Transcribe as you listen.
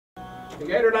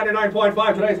Gator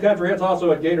 99.5, today's country hits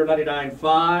also at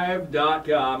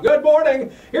Gator995.com. Good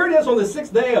morning. Here it is on the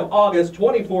 6th day of August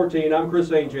 2014. I'm Chris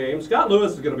St. James. Scott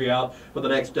Lewis is going to be out for the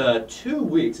next 2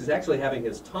 weeks. He's actually having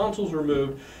his tonsils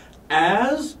removed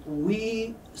as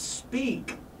we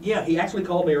speak. Yeah, he actually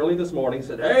called me early this morning and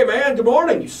said, "Hey man, good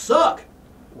morning, you suck."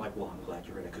 I'm like, well, I'm glad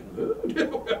you're in a good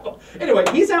mood. Anyway,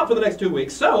 he's out for the next 2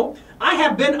 weeks, so I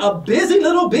have been a busy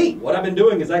little bee. What I've been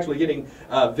doing is actually getting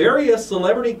various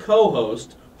celebrity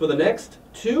co-hosts for the next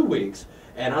 2 weeks,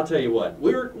 and I'll tell you what,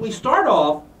 we start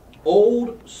off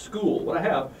old school. What I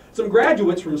have, some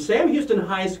graduates from Sam Houston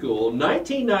High School,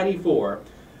 1994.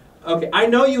 Okay, I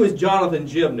know you as Jonathan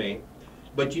Gibney,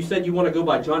 but you said you want to go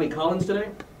by Johnny Collins today?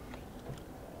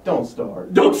 Don't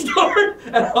start. Don't start.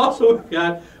 And also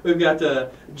we've got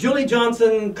Julie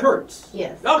Johnson Kurtz.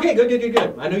 Yes. Okay, good.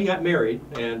 I know you got married,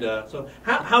 and so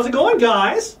how's it going,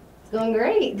 guys? It's going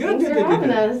great. Good, Thanks for having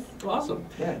us. Awesome.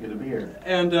 Yeah, good to be here.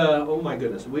 And oh my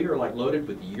goodness, we are like loaded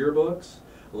with yearbooks,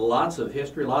 lots of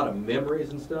history, a lot of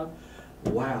memories and stuff.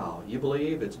 Wow, you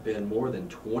believe it's been more than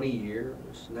 20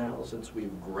 years now since we've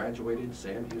graduated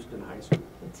Sam Houston High School?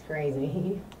 It's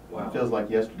crazy. Wow. It feels like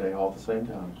yesterday all at the same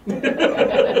time.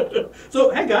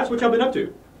 So, hey guys, what y'all been up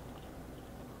to?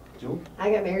 Jewel?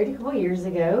 I got married a couple years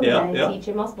ago. I teach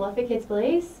in Moss Bluff at Kids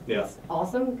Place. Yeah. It's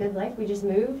awesome. Good life. We just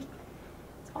moved.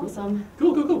 It's awesome.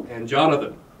 Cool. And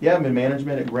Jonathan? Yeah, I'm in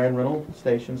management at Grand Rental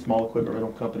Station, small equipment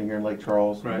rental company here in Lake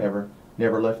Charles. Right.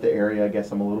 Never left the area. I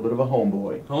guess I'm a little bit of a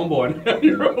homeboy. Homeboy.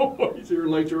 You're a homeboy. He's here in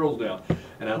Lake Charles now.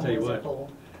 And I'll tell you what. Cool.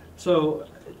 So,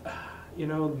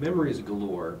 memories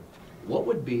galore. What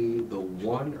would be the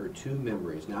 1 or 2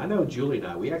 memories? Now, I know Julie and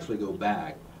I, we actually go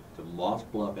back to Moss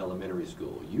Bluff Elementary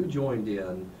School. You joined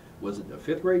in, was it the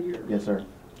 5th grade year? Yes, sir.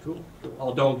 Cool.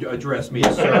 Oh, don't address me,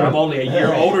 sir. I'm only a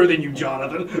year older than you,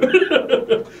 Jonathan.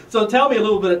 So tell me a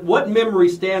little bit, what memory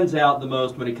stands out the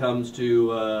most when it comes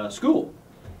to school?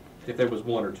 If there was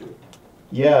 1 or 2.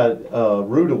 Yeah,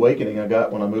 rude awakening I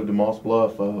got when I moved to Moss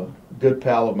Bluff. A good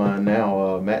pal of mine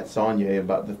now, Matt Saunier,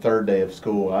 about the 3rd day of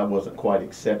school. I wasn't quite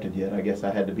accepted yet. I guess I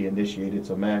had to be initiated.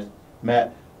 So Matt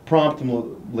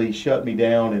promptly shut me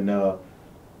down, and I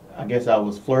guess I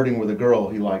was flirting with a girl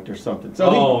he liked or something.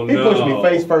 So he pushed me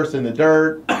face first in the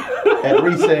dirt at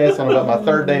recess on about my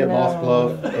 3rd day at Moss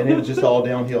Bluff, and it was just all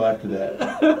downhill after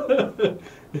that.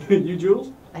 You,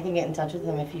 Jules? I can get in touch with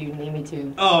him if you need me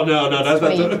to. Oh, no, that's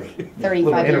not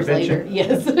 35 years later.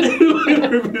 Yes.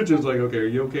 Just like, okay, are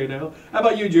you okay now? How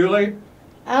about you, Julie?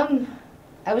 I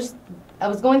was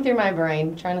going through my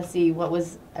brain trying to see what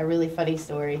was a really funny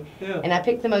story. Yeah. And I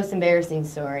picked the most embarrassing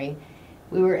story.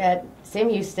 We were at Sam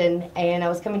Houston, and I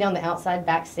was coming down the outside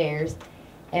back stairs,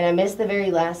 and I missed the very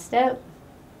last step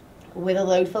with a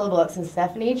load full of books, and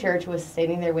Stephanie Church was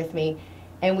standing there with me,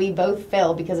 and we both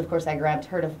fell because, of course, I grabbed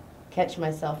her to catch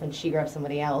myself, and she grabbed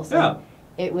somebody else. Yeah.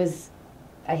 And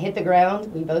I hit the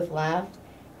ground, we both laughed,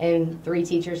 and 3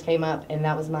 teachers came up, and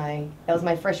that was my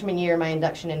freshman year, my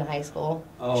induction into high school.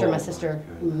 I'm sure my sister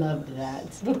loved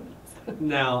that.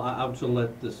 Now, I'm to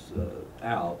let this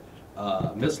out.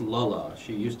 Miss Lulla,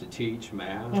 she used to teach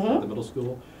math at the middle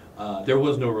school. There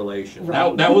was no relation.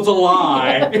 Right. That was a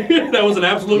lie. That was an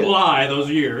absolute lie those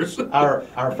years.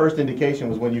 Our first indication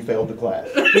was when you failed the class.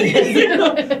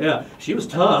 Yeah, she was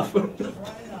tough. I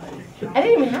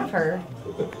didn't even have her.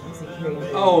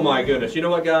 Oh my goodness. You know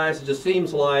what, guys? It just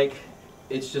seems like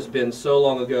it's just been so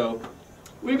long ago.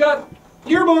 We've got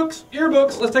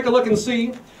yearbooks. Let's take a look and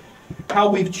see how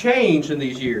we've changed in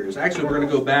these years. Actually, we're going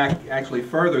to go back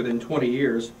further than 20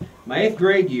 years. My 8th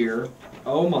grade year.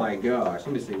 Oh my gosh.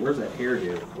 Let me see. Where's that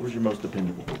hairdo? Where's your most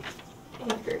dependable?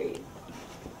 8th grade.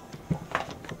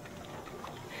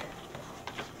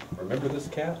 Remember this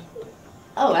cat?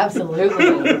 Oh, absolutely.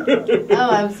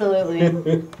 Oh,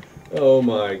 absolutely. Oh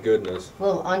my goodness.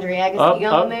 Little Andre Agassi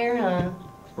going there, huh?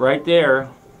 Right there.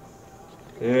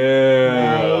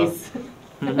 Yeah.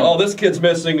 Nice. All this kid's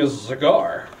missing is a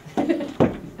cigar.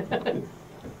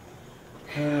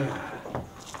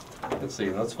 Let's see,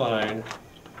 that's fine.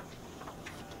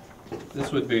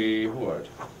 This would be, what,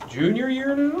 junior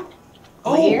year now?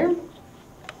 What year?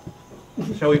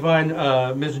 Shall we find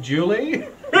Miss Julie?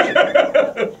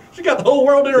 She got the whole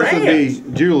world in her hands. This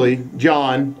would be Julie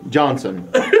Johnson.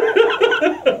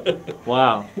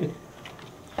 Wow.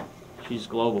 She's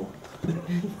global.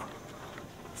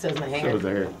 So's my hair. So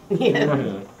there.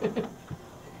 Yeah.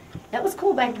 That was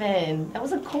cool back then. That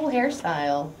was a cool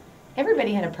hairstyle.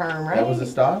 Everybody had a perm, right? That was the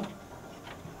style?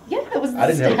 Yeah, that was the I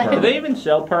didn't have a style. perm. Do they even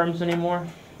sell perms anymore?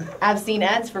 I've seen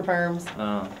ads for perms.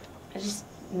 Oh. I'm just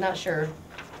not sure.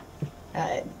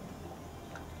 It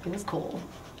was cool.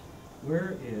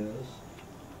 Where is...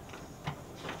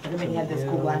 Everybody had those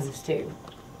cool glasses too.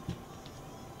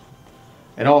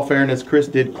 In all fairness, Chris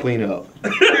did clean up.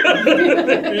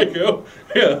 There you go.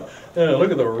 Yeah.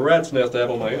 Look at the rat's nest I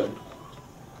have on my head. Oh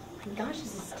my gosh,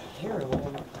 this is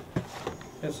terrible.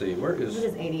 Let's see, where What is...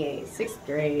 is 88? 6th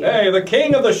grade. Hey, the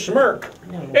king of the schmirk.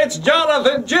 No. It's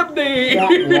Jonathan Gibney.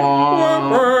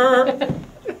 All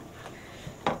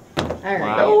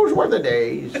right. Those were the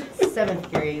days.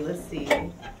 7th grade. Let's see.